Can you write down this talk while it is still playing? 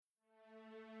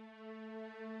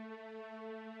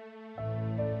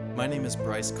My name is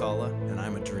Bryce Kalla, and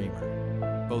I'm a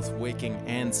dreamer. Both waking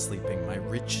and sleeping, my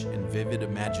rich and vivid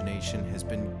imagination has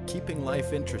been keeping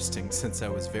life interesting since I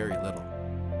was very little.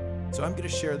 So I'm going to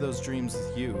share those dreams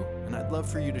with you, and I'd love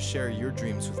for you to share your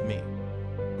dreams with me.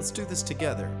 Let's do this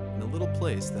together in a little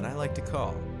place that I like to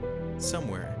call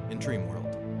Somewhere in Dream World.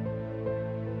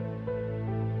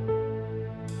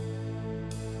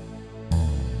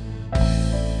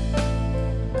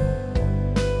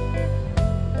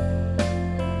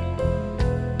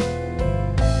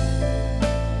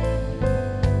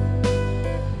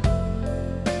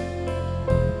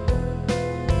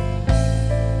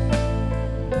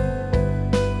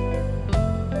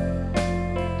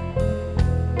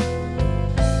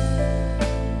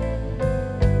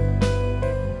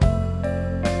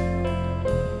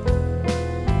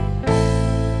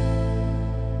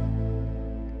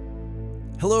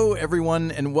 Hello,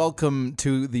 everyone, and welcome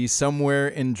to the Somewhere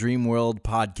in Dream World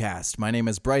podcast. My name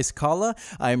is Bryce Kalla.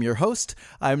 I am your host.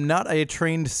 I'm not a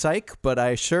trained psych, but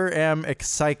I sure am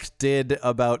excited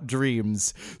about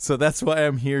dreams. So that's why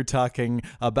I'm here talking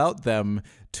about them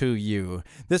to you.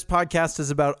 This podcast is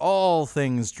about all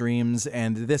things dreams,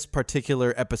 and this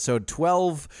particular episode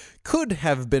 12 could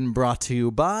have been brought to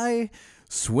you by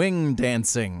swing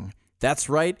dancing. That's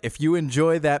right, if you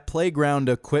enjoy that playground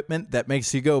equipment that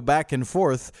makes you go back and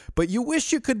forth, but you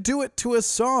wish you could do it to a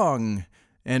song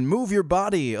and move your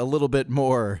body a little bit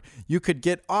more, you could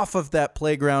get off of that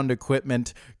playground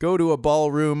equipment, go to a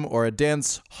ballroom or a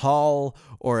dance hall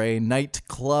or a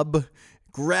nightclub,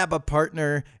 grab a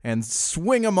partner and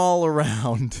swing them all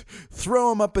around, throw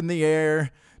them up in the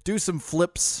air, do some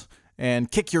flips,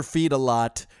 and kick your feet a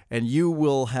lot, and you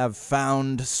will have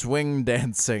found swing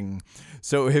dancing.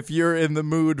 So if you're in the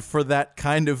mood for that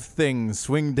kind of thing,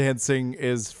 swing dancing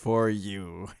is for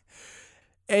you.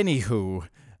 Anywho,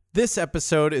 this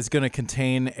episode is going to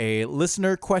contain a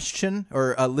listener question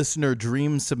or a listener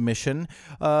dream submission,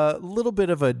 a little bit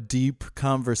of a deep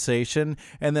conversation,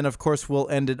 and then of course we'll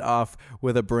end it off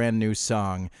with a brand new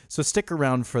song. So stick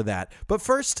around for that. But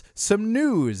first, some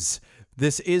news.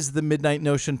 This is the Midnight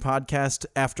Notion podcast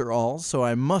after all, so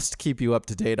I must keep you up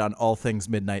to date on all things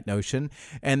Midnight Notion.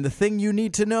 And the thing you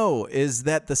need to know is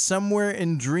that the Somewhere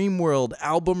in Dream World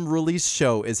album release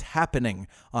show is happening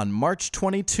on March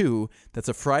 22. That's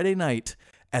a Friday night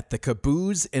at the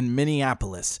Caboose in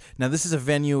Minneapolis. Now, this is a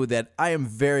venue that I am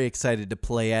very excited to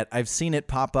play at. I've seen it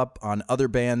pop up on other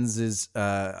bands'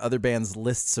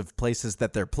 lists of places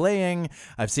that they're playing.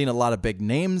 I've seen a lot of big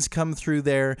names come through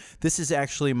there. This is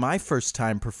actually my first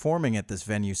time performing at this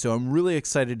venue, so I'm really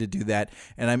excited to do that,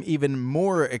 and I'm even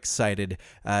more excited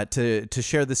to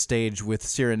share the stage with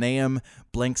Cyrenaeum,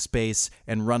 Blank Space,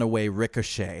 and Runaway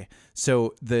Ricochet.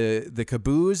 So the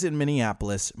Caboose in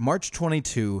Minneapolis, March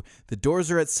 22, the doors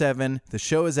are at 7, the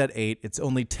show is at 8, it's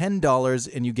only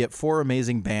 $10, and you get 4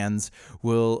 amazing bands.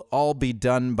 We'll all be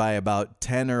done by about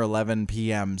 10 or 11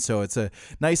 p.m., so it's a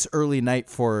nice early night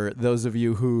for those of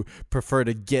you who prefer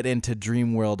to get into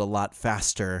Dream World a lot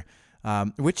faster,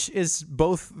 which is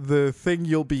both the thing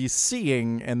you'll be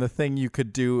seeing and the thing you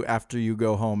could do after you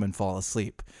go home and fall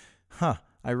asleep.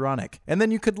 Ironic. And then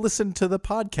you could listen to the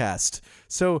podcast.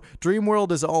 So Dream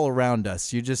World is all around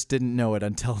us. You just didn't know it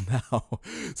until now.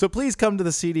 So please come to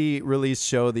the CD release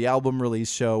show, the album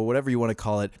release show, whatever you want to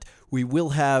call it. We will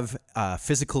have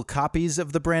physical copies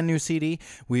of the brand new CD.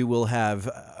 We will have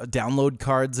download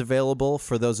cards available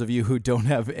for those of you who don't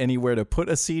have anywhere to put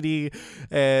a CD.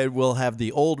 And we'll have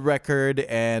the old record,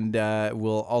 and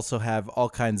we'll also have all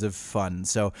kinds of fun.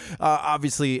 So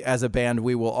obviously, as a band,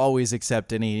 we will always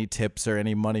accept any tips or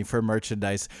any money for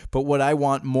merchandise. But what I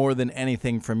want more than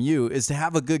anything from you is to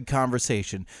have a good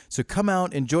conversation. So come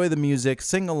out, enjoy the music,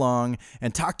 sing along,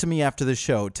 and talk to me after the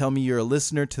show. Tell me you're a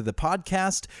listener to the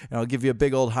podcast, and I'll give you a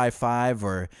big old high five,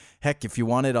 or heck, if you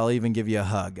want it, I'll even give you a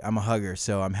hug. I'm a hugger,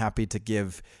 so I'm happy to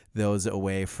give those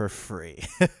away for free.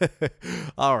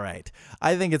 All right.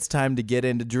 I think it's time to get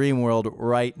into Dream World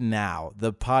right now,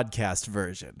 the podcast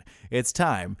version. It's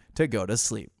time to go to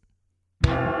sleep.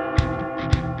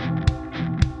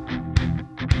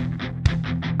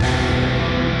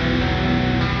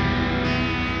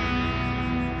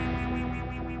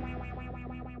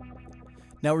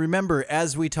 Now remember,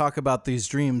 as we talk about these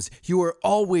dreams, you are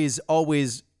always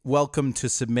welcome to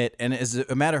submit. And as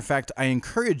a matter of fact, I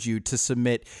encourage you to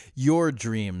submit your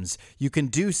dreams. You can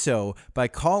do so by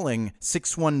calling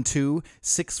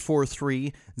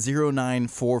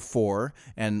 612-643-0944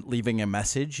 and leaving a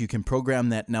message. You can program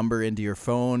that number into your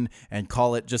phone and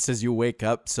call it just as you wake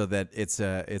up so that it's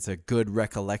a good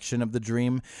recollection of the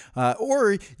dream.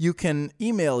 Or you can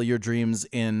email your dreams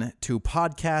in to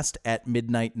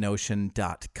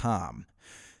podcast@midnightnotion.com.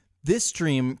 This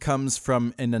dream comes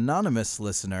from an anonymous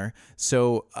listener,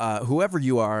 so whoever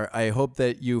you are, I hope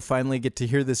that you finally get to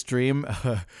hear this dream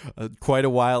quite a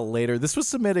while later. This was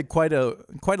submitted quite a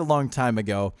long time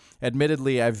ago.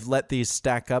 Admittedly, I've let these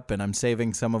stack up, and I'm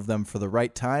saving some of them for the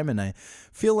right time, and I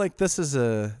feel like this is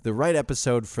the right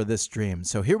episode for this dream.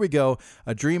 So here we go,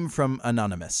 a dream from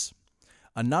Anonymous.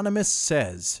 Anonymous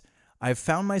says, I've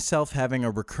found myself having a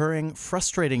recurring,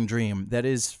 frustrating dream that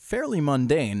is fairly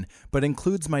mundane, but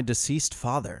includes my deceased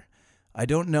father. I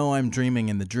don't know I'm dreaming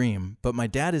in the dream, but my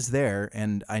dad is there,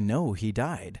 and I know he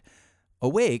died.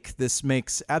 Awake, this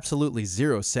makes absolutely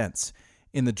zero sense.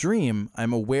 In the dream,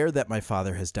 I'm aware that my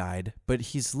father has died, but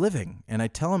he's living, and I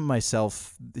tell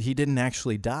myself he didn't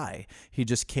actually die. He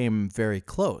just came very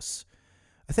close.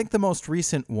 I think the most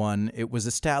recent one, it was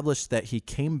established that he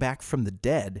came back from the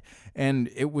dead, and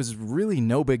it was really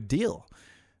no big deal.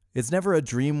 It's never a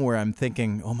dream where I'm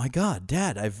thinking, oh my God,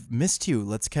 Dad, I've missed you,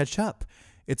 let's catch up.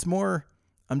 It's more,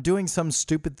 I'm doing some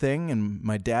stupid thing, and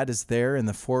my dad is there in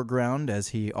the foreground as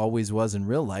he always was in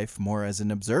real life, more as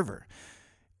an observer.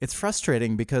 It's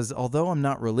frustrating because although I'm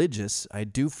not religious, I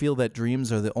do feel that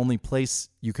dreams are the only place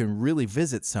you can really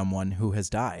visit someone who has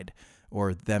died,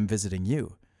 or them visiting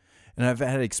you. And I've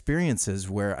had experiences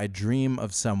where I dream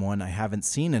of someone I haven't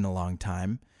seen in a long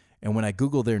time, and when I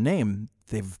Google their name,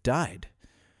 they've died.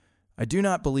 I do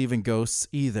not believe in ghosts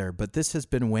either, but this has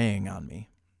been weighing on me.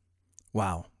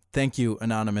 Wow. Thank you,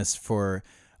 Anonymous, for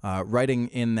writing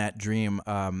in that dream.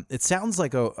 It sounds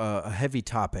like a heavy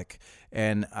topic,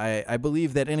 and I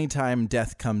believe that anytime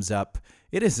death comes up,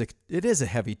 it is a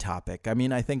heavy topic. I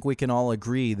mean, I think we can all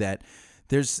agree that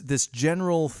there's this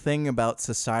general thing about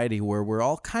society where we're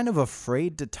all kind of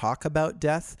afraid to talk about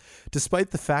death,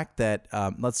 despite the fact that,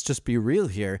 let's just be real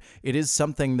here, it is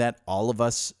something that all of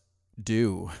us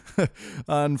do.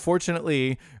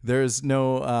 Unfortunately, there's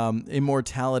no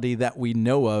immortality that we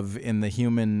know of in the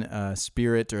human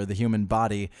spirit or the human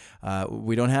body.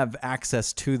 We don't have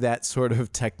access to that sort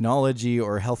of technology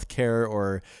or healthcare,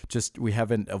 or just we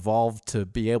haven't evolved to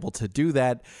be able to do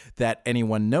that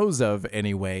anyone knows of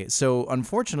anyway. So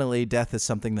unfortunately, death is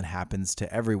something that happens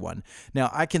to everyone.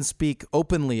 Now, I can speak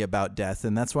openly about death,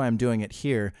 and that's why I'm doing it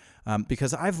here.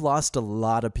 Because I've lost a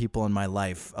lot of people in my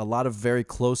life, a lot of very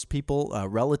close people,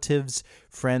 relatives,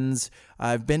 friends.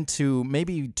 I've been to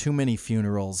maybe too many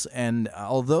funerals, and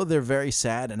although they're very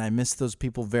sad and I miss those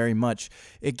people very much,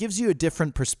 it gives you a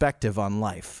different perspective on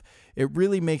life. It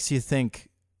really makes you think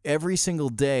every single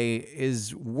day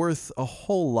is worth a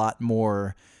whole lot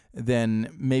more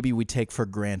than maybe we take for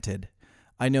granted.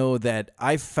 I know that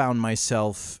I've found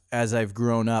myself as I've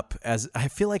grown up, as I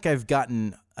feel like I've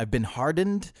been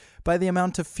hardened by the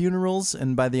amount of funerals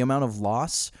and by the amount of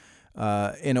loss,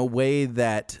 in a way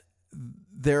that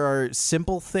there are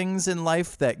simple things in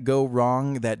life that go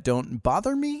wrong that don't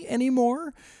bother me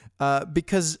anymore,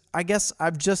 because I guess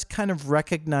I've just kind of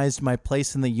recognized my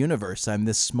place in the universe. I'm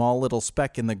this small little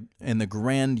speck in the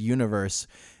grand universe,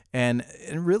 and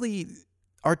really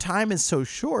our time is so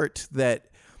short that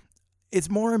it's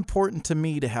more important to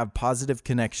me to have positive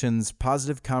connections,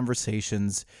 positive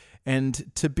conversations,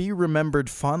 and to be remembered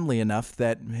fondly enough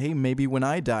that, hey, maybe when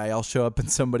I die, I'll show up in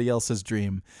somebody else's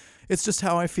dream. It's just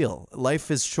how I feel. Life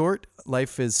is short.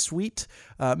 Life is sweet.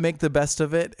 Make the best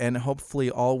of it, and hopefully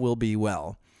all will be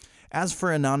well. As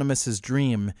for Anonymous's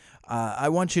dream, I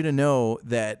want you to know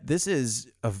that this is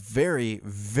a very,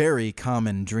 very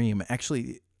common dream.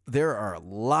 Actually, there are a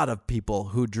lot of people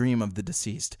who dream of the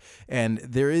deceased, and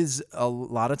there is a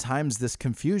lot of times this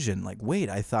confusion, like, wait,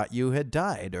 I thought you had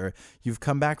died, or you've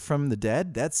come back from the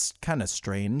dead? That's kind of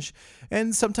strange.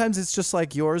 And sometimes it's just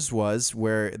like yours was,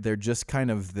 where they're just kind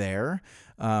of there.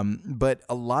 But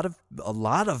a lot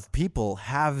of people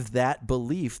have that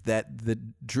belief that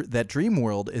that dream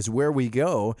world is where we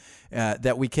go,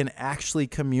 that we can actually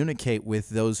communicate with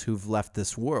those who've left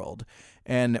this world.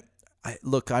 And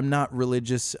look, I'm not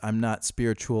religious, I'm not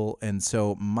spiritual, and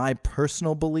so my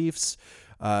personal beliefs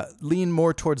lean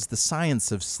more towards the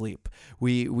science of sleep.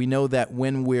 We know that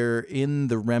when we're in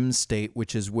the REM state,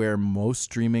 which is where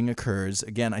most dreaming occurs,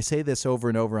 again, I say this over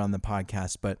and over on the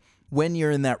podcast, but when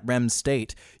you're in that REM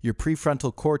state, your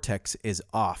prefrontal cortex is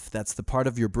off. That's the part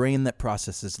of your brain that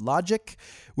processes logic,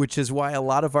 which is why a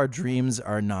lot of our dreams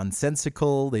are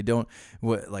nonsensical. They don't,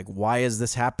 like, why is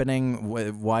this happening?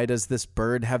 Why does this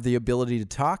bird have the ability to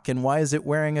talk? And why is it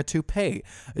wearing a toupee?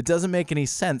 It doesn't make any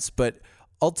sense, but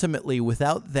ultimately,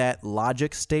 without that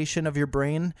logic station of your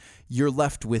brain, you're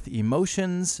left with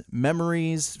emotions,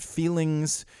 memories,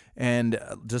 feelings, and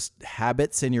just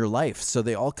habits in your life. So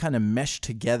they all kind of mesh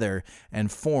together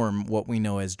and form what we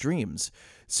know as dreams.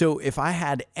 So if I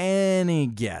had any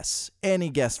guess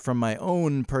from my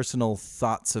own personal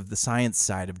thoughts of the science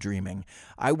side of dreaming,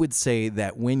 I would say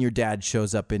that when your dad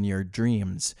shows up in your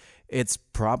dreams, it's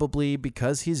probably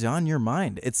because he's on your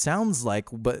mind. It sounds like,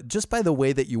 but just by the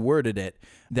way that you worded it,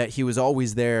 that he was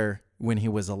always there when he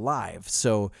was alive.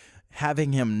 So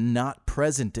having him not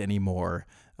present anymore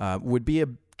would be a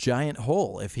giant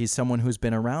hole if he's someone who's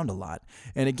been around a lot.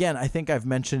 And again, I think I've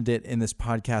mentioned it in this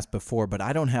podcast before, but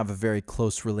I don't have a very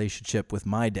close relationship with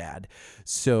my dad.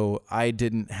 So I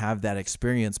didn't have that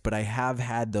experience, but I have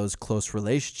had those close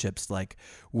relationships, like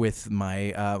with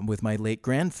my late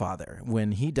grandfather.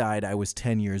 When he died, I was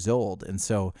 10 years old. And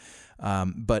so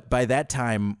but by that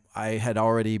time, I had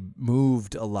already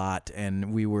moved a lot,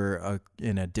 and we were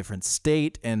in a different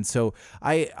state. And so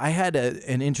I had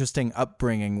an interesting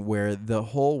upbringing where the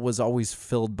hole was always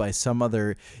filled by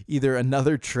either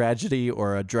another tragedy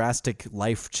or a drastic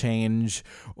life change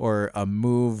or a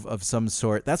move of some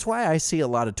sort. That's why I see a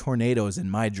lot of tornadoes in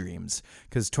my dreams,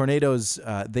 because tornadoes,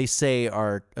 they say,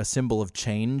 are a symbol of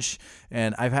change.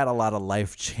 And I've had a lot of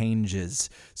life changes,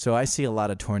 so I see a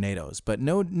lot of tornadoes, but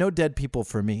no dead people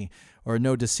for me, or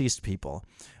no deceased people.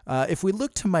 If we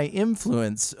look to my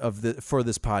influence for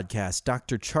this podcast,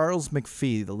 Dr. Charles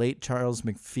McPhee, the late Charles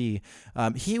McPhee,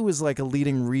 he was like a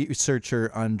leading researcher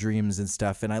on dreams and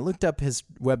stuff, and I looked up his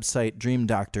website,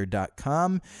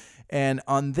 dreamdoctor.com, and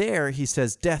on there, he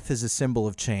says death is a symbol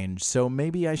of change. So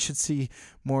maybe I should see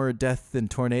more death than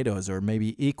tornadoes, or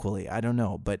maybe equally. I don't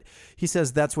know. But he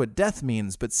says that's what death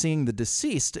means. But seeing the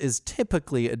deceased is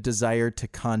typically a desire to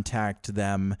contact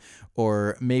them,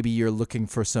 or maybe you're looking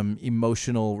for some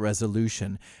emotional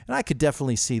resolution. And I could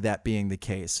definitely see that being the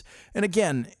case. And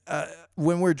again,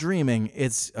 when we're dreaming,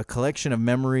 it's a collection of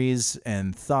memories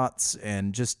and thoughts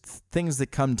and just things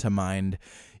that come to mind.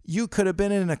 You could have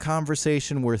been in a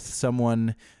conversation with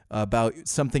someone about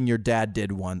something your dad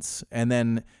did once, and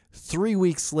then 3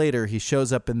 weeks later, he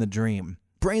shows up in the dream.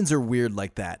 Brains are weird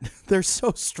like that. They're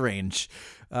so strange.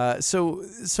 So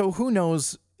who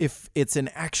knows if it's an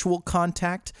actual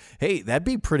contact? Hey, that'd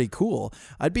be pretty cool.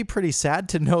 I'd be pretty sad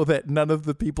to know that none of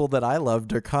the people that I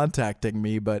loved are contacting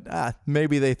me, but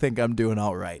maybe they think I'm doing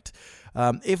all right.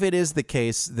 If it is the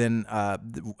case, then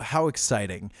how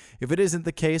exciting. If it isn't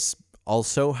the case,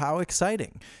 also how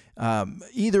exciting.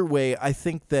 Either way, I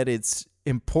think that it's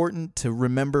important to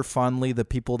remember fondly the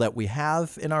people that we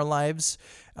have in our lives,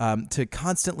 to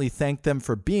constantly thank them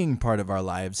for being part of our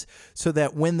lives, so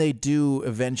that when they do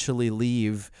eventually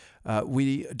leave,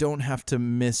 we don't have to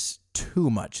miss too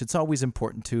much. It's always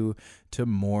important to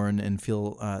mourn and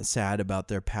feel sad about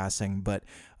their passing, but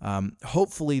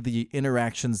hopefully the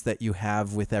interactions that you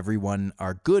have with everyone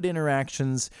are good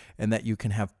interactions, and that you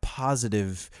can have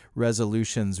positive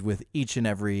resolutions with each and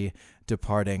every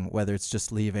departing, whether it's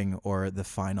just leaving or the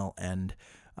final end.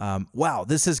 Wow,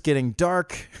 this is getting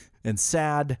dark and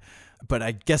sad, but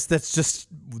I guess that's just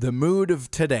the mood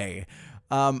of today.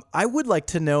 I would like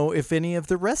to know if any of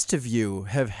the rest of you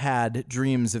have had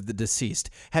dreams of the deceased.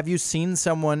 Have you seen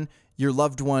someone, your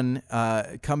loved one,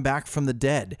 come back from the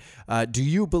dead? Do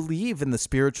you believe in the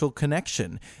spiritual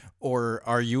connection? Or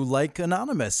are you like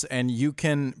Anonymous and you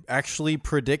can actually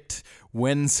predict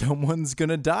when someone's going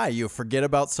to die? You forget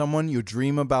about someone, you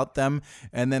dream about them,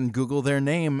 and then Google their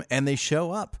name and they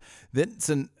show up.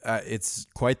 It's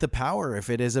quite the power, if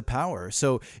it is a power.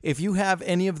 So if you have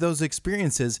any of those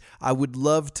experiences, I would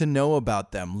love to know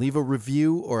about them. Leave a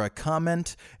review or a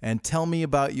comment and tell me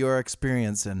about your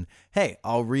experience. And hey,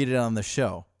 I'll read it on the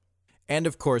show. And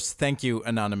of course, thank you,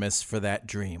 Anonymous, for that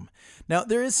dream. Now,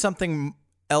 there is something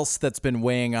else that's been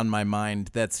weighing on my mind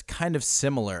that's kind of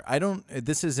similar.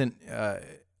 This isn't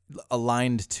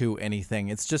aligned to anything.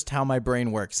 It's just how my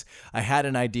brain works. I had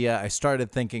an idea, I started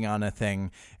thinking on a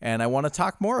thing, and I want to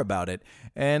talk more about it.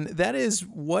 And that is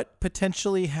what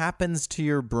potentially happens to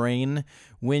your brain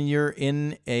when you're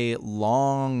in a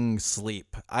long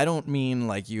sleep. I don't mean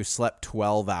like you slept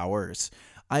 12 hours.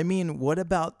 I mean, what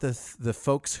about the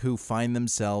folks who find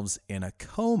themselves in a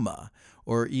coma,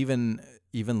 or even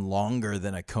longer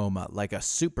than a coma, like a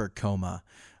super coma?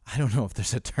 I don't know if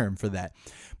there's a term for that,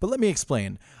 but let me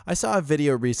explain. I saw a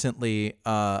video recently,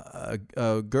 a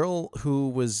girl who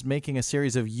was making a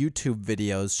series of YouTube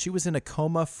videos. She was in a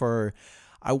coma for,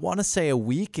 I want to say, a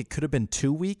week. It could have been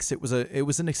 2 weeks. It was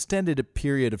an extended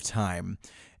period of time.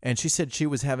 And she said she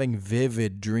was having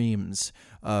vivid dreams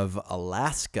of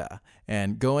Alaska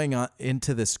and going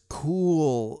into this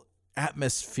cool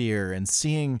atmosphere and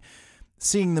seeing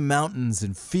the mountains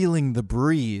and feeling the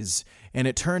breeze. And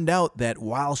it turned out that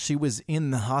while she was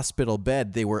in the hospital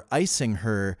bed, they were icing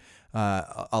her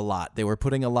a lot. They were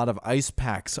putting a lot of ice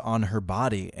packs on her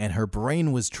body, and her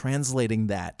brain was translating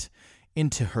that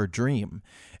into her dream.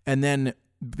 And then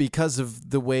because of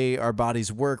the way our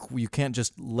bodies work, you can't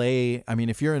just lay. I mean,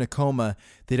 if you're in a coma,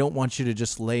 they don't want you to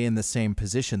just lay in the same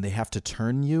position. They have to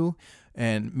turn you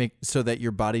and make so that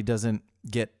your body doesn't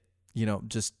get,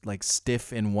 just like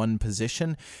stiff in one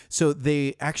position. So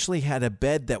they actually had a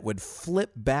bed that would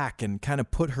flip back and kind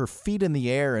of put her feet in the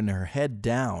air and her head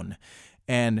down.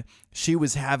 And she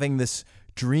was having this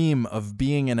dream of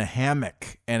being in a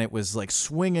hammock, and it was like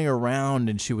swinging around,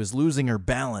 and she was losing her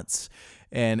balance.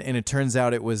 And it turns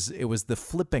out it was the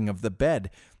flipping of the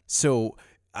bed. So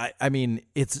I mean,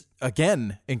 it's,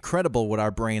 again, incredible what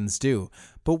our brains do.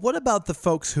 But what about the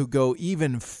folks who go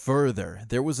even further?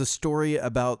 There was a story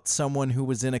about someone who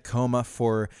was in a coma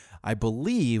for, I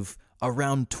believe,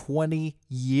 around 20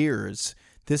 years.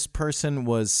 This person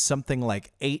was something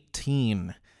like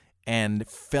 18 and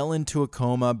fell into a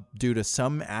coma due to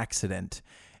some accident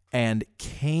and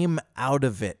came out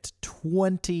of it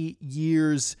 20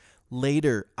 years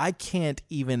later. I can't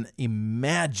even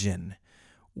imagine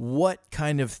what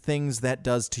kind of things that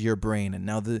does to your brain. And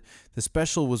now the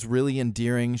special was really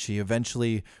endearing. She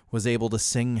eventually was able to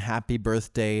sing happy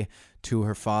birthday to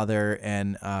her father,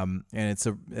 and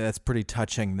that's pretty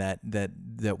touching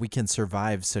that we can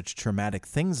survive such traumatic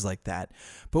things like that.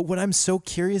 But what I'm so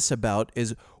curious about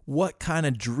is what kind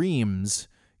of dreams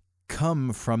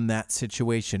come from that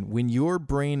situation when your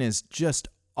brain is just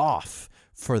off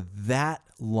for that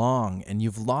long and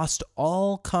you've lost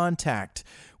all contact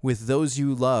with those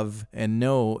you love and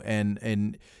know.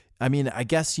 And I mean, I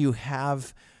guess you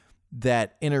have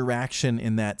that interaction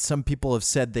in that some people have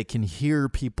said they can hear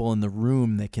people in the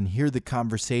room, they can hear the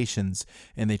conversations,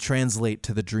 and they translate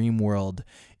to the dream world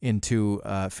into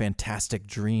fantastic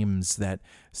dreams that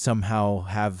somehow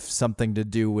have something to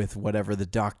do with whatever the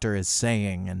doctor is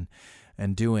saying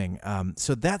and doing.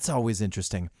 So that's always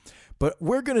interesting. But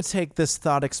we're going to take this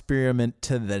thought experiment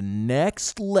to the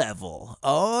next level.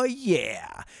 Oh,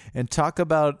 yeah. And talk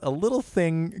about a little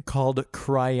thing called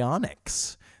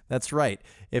cryonics. That's right.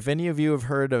 If any of you have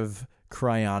heard of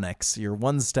cryonics, you're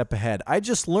one step ahead. I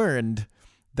just learned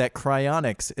that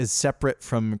cryonics is separate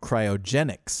from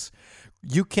cryogenics.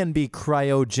 You can be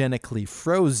cryogenically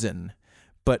frozen,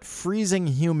 but freezing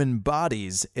human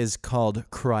bodies is called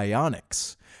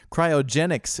cryonics.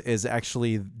 Cryogenics is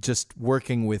actually just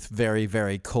working with very,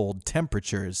 very cold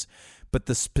temperatures, but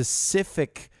the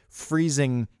specific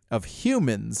freezing of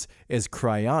humans is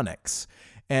cryonics.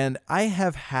 And I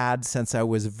have had, since I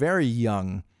was very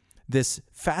young, this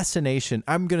fascination,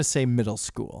 I'm going to say middle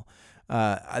school,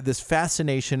 this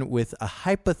fascination with a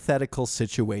hypothetical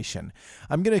situation.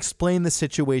 I'm going to explain the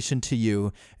situation to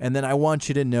you, and then I want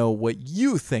you to know what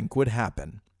you think would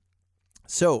happen.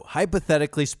 So,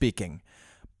 hypothetically speaking,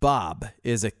 Bob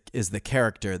is the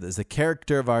character. There's the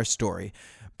character of our story.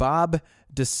 Bob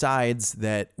decides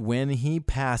that when he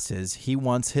passes, he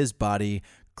wants his body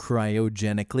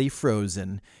cryogenically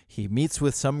frozen. He meets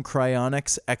with some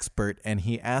cryonics expert and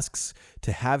he asks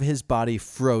to have his body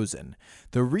frozen.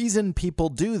 The reason people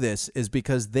do this is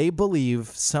because they believe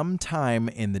sometime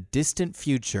in the distant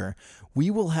future,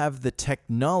 we will have the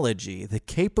technology, the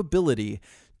capability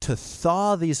to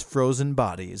thaw these frozen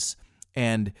bodies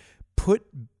and put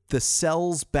the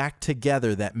cells back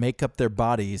together that make up their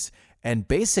bodies and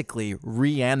basically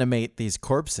reanimate these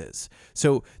corpses.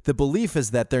 So the belief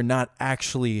is that they're not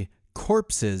actually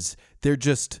corpses, they're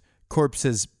just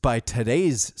corpses by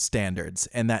today's standards,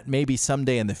 and that maybe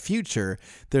someday in the future,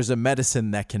 there's a medicine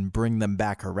that can bring them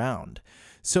back around.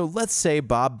 So let's say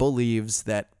Bob believes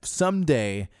that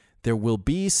someday there will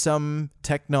be some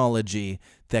technology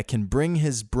that can bring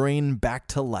his brain back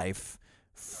to life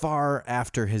far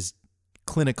after his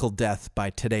clinical death by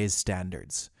today's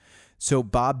standards. So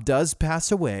Bob does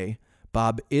pass away.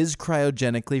 Bob is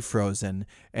cryogenically frozen.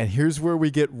 And here's where we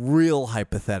get real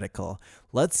hypothetical.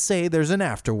 Let's say there's an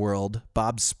afterworld.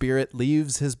 Bob's spirit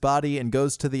leaves his body and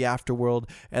goes to the afterworld.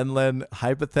 And then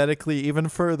hypothetically even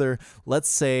further, let's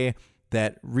say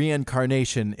that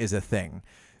reincarnation is a thing.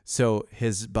 So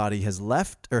his body has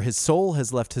left, or his soul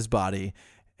has left his body,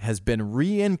 has been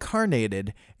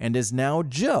reincarnated, and is now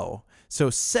Joe. So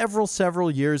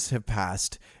several years have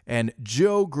passed, and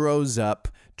Joe grows up.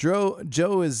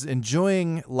 Joe is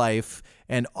enjoying life,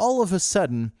 and all of a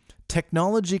sudden,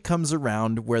 technology comes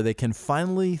around where they can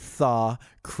finally thaw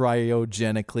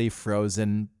cryogenically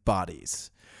frozen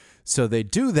bodies. So they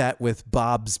do that with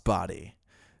Bob's body.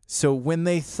 So when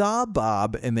they thaw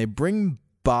Bob and they bring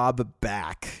Bob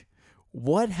back,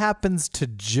 what happens to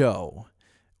Joe?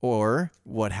 Or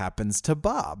what happens to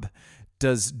Bob?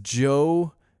 Does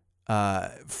Joe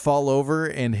fall over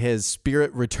and his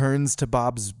spirit returns to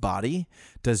Bob's body?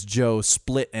 Does Joe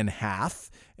split in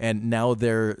half and now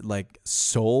they're like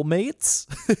soulmates?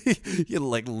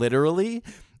 Like literally?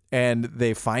 And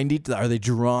they are they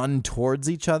drawn towards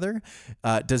each other?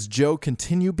 Does Joe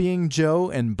continue being Joe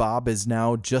and Bob is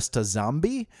now just a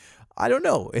zombie? I don't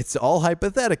know. It's all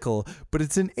hypothetical, but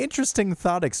it's an interesting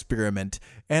thought experiment.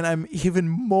 And I'm even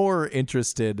more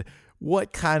interested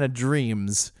what kind of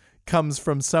dreams comes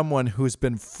from someone who's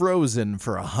been frozen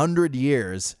for 100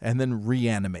 years and then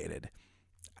reanimated.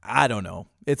 I don't know.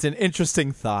 It's an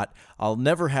interesting thought. I'll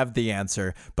never have the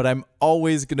answer, but I'm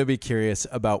always going to be curious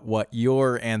about what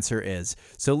your answer is.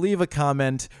 So leave a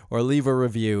comment or leave a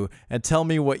review and tell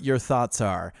me what your thoughts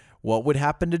are. What would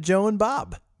happen to Joe and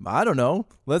Bob? I don't know.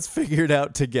 Let's figure it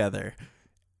out together.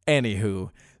 Anywho,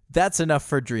 that's enough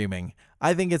for dreaming.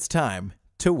 I think it's time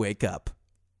to wake up.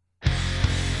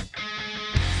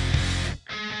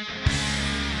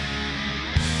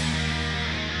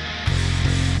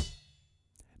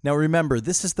 Now remember,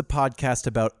 this is the podcast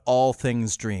about all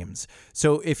things dreams.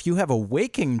 So if you have a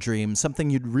waking dream, something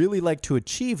you'd really like to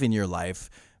achieve in your life,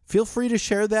 feel free to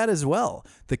share that as well.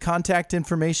 The contact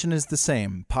information is the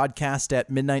same,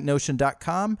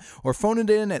 podcast@midnightnotion.com, or phone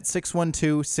it in at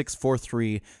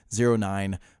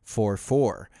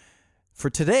 612-643-0944. For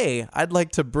today, I'd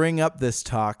like to bring up this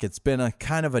talk. It's been a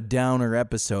kind of a downer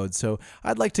episode, so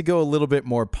I'd like to go a little bit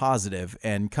more positive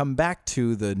and come back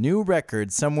to the new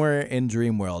record, Somewhere in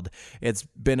Dreamworld. It's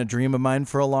been a dream of mine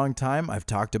for a long time. I've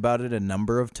talked about it a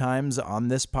number of times on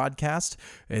this podcast.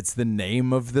 It's the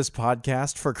name of this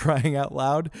podcast, for crying out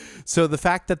loud. So the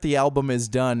fact that the album is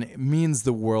done means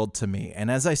the world to me.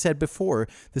 And as I said before,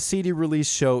 the CD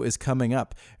release show is coming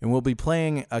up, and we'll be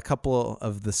playing a couple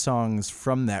of the songs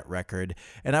from that record.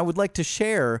 And I would like to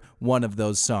share one of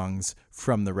those songs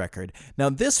from the record. Now,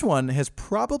 this one has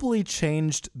probably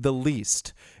changed the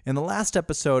least. In the last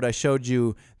episode, I showed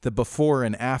you the before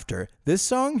and after. This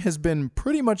song has been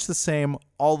pretty much the same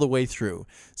all the way through,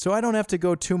 so I don't have to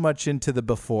go too much into the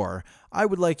before. I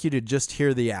would like you to just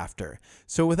hear the after.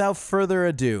 So without further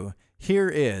ado, here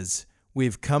is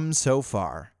We've Come So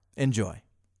Far. Enjoy.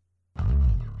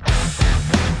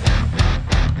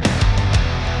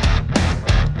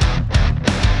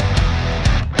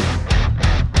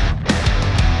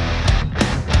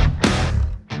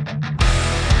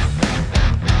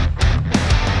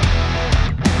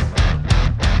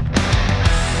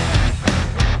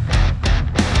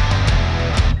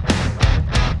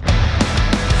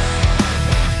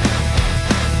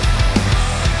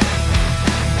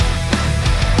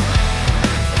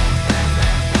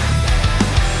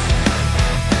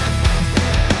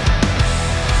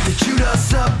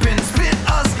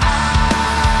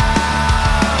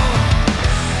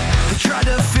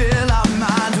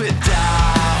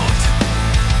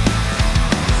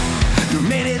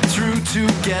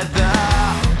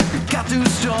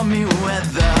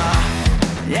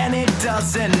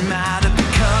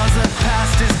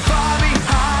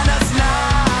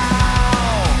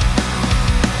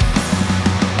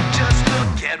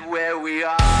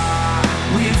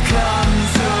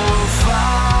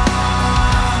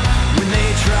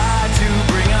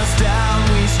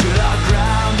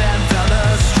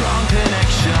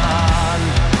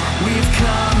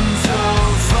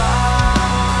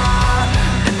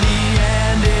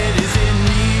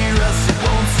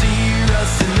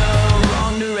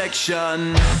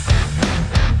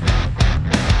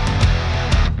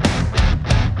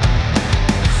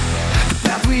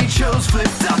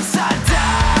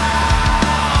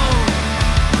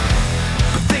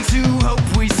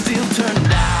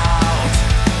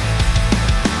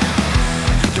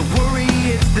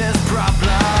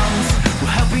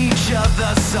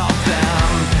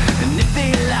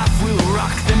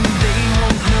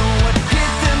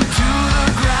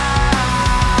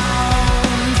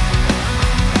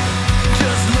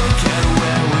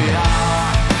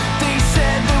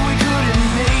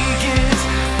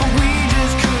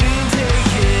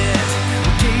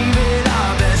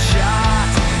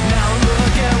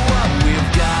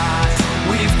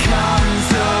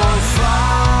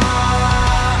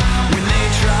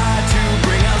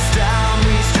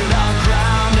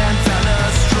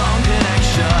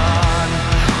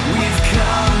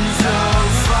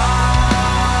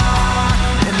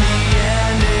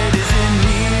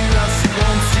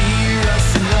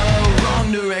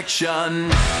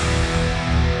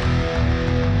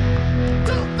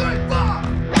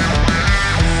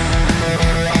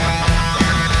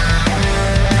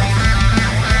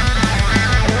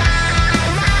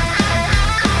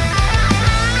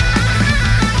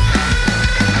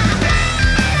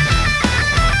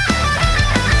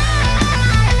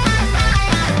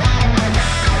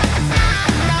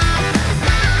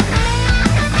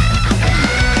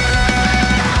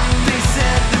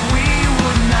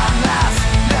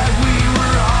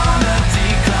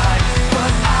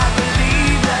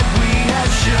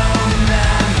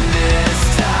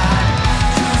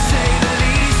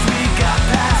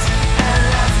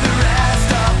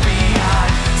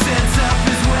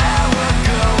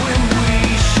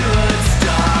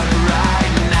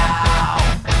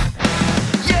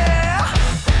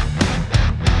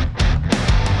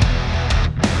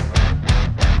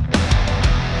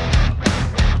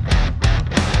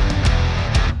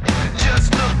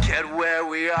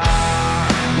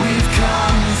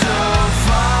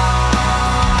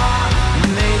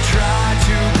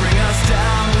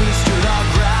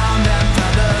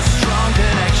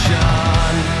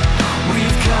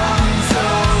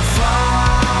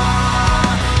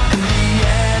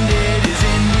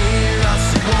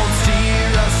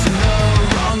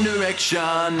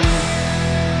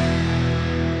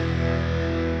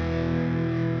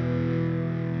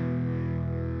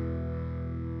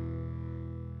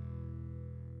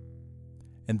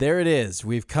 And there it is.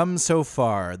 We've come so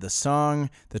far. The song,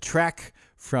 the track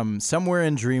from Somewhere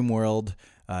in Dreamworld,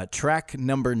 track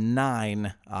number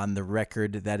 9 on the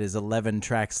record that is 11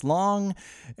 tracks long,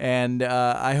 and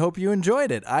I hope you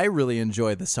enjoyed it. I really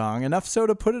enjoyed the song, enough so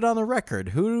to put it on the record.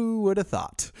 Who would have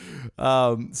thought?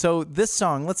 So this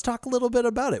song, let's talk a little bit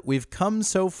about it. We've come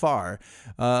so far.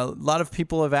 A lot of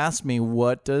people have asked me,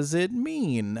 what does it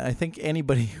mean? I think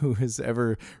anybody who has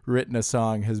ever written a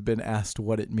song has been asked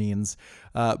what it means.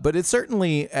 But it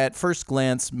certainly, at first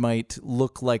glance, might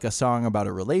look like a song about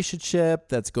a relationship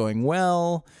that's going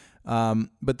well.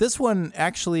 But this one,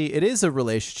 actually, it is a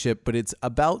relationship, but it's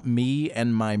about me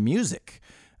and my music.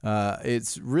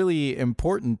 It's really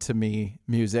important to me,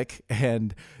 music,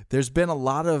 and there's been a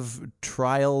lot of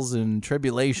trials and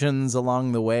tribulations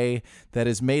along the way that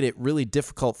has made it really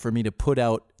difficult for me to put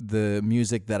out the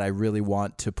music that I really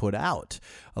want to put out.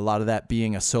 A lot of that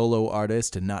being a solo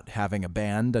artist and not having a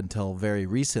band until very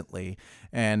recently.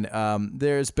 And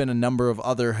there's been a number of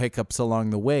other hiccups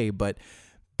along the way, but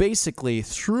basically,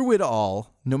 through it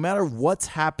all, no matter what's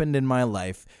happened in my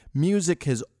life, music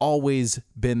has always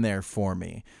been there for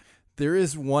me. There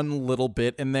is one little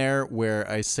bit in there where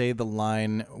I say the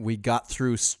line, "We got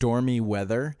through stormy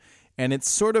weather," and it's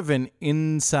sort of an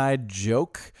inside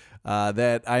joke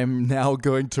that I'm now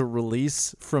going to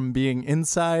release from being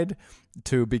inside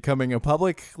to becoming a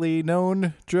publicly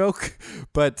known joke.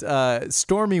 But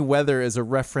stormy weather is a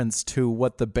reference to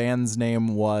what the band's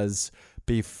name was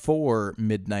before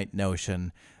Midnight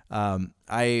Notion. When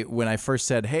I first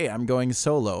said, hey, I'm going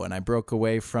solo, and I broke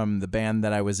away from the band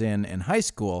that I was in high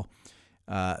school,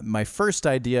 my first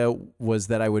idea was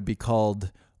that I would be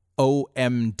called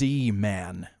OMD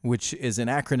Man, which is an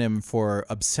acronym for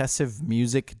Obsessive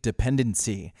Music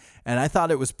Dependency. And I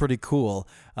thought it was pretty cool.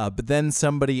 But then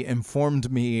somebody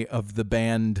informed me of the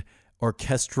band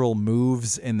Orchestral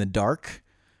Moves in the Dark,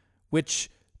 which,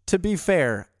 to be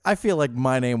fair, I feel like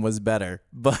my name was better,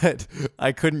 but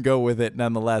I couldn't go with it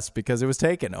nonetheless because it was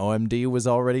taken. OMD was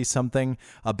already something,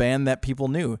 a band that people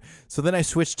knew. So then I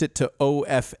switched it to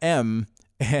OFM,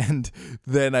 and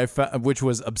then I found, which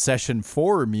was Obsession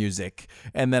for Music,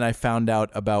 and then I found out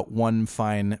about One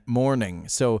Fine Morning.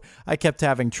 So I kept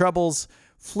having troubles,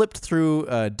 flipped through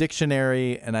a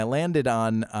dictionary, and I landed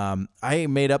on, I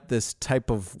made up this type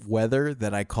of weather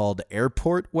that I called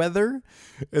airport weather.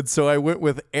 And so I went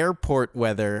with airport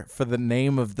weather for the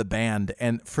name of the band.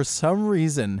 And for some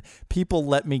reason, people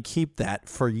let me keep that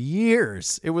for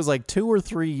years. It was like 2 or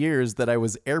 3 years that I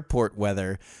was airport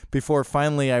weather before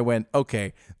finally I went,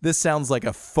 okay, this sounds like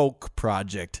a folk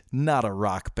project, not a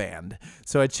rock band.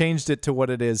 So I changed it to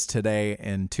what it is today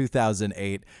in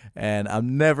 2008, and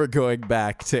I'm never going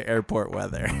back to airport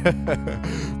weather.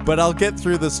 But I'll get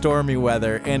through the stormy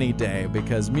weather any day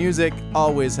because music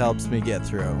always helps me get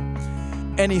through.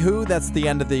 Anywho, that's the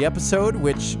end of the episode,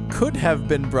 which could have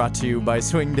been brought to you by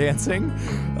Swing Dancing.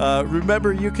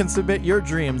 Remember, you can submit your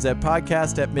dreams at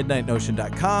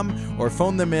podcast@midnightnotion.com or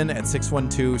phone them in at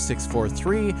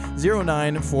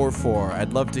 612-643-0944.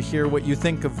 I'd love to hear what you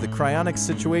think of the Cryonics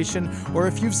situation, or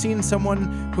if you've seen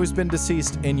someone who's been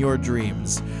deceased in your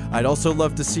dreams. I'd also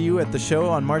love to see you at the show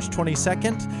on March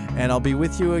 22nd, and I'll be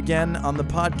with you again on the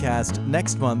podcast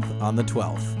next month on the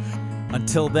 12th.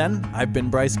 Until then, I've been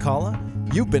Bryce Calla.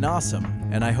 You've been awesome,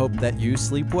 and I hope that you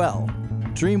sleep well,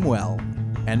 dream well,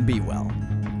 and be well.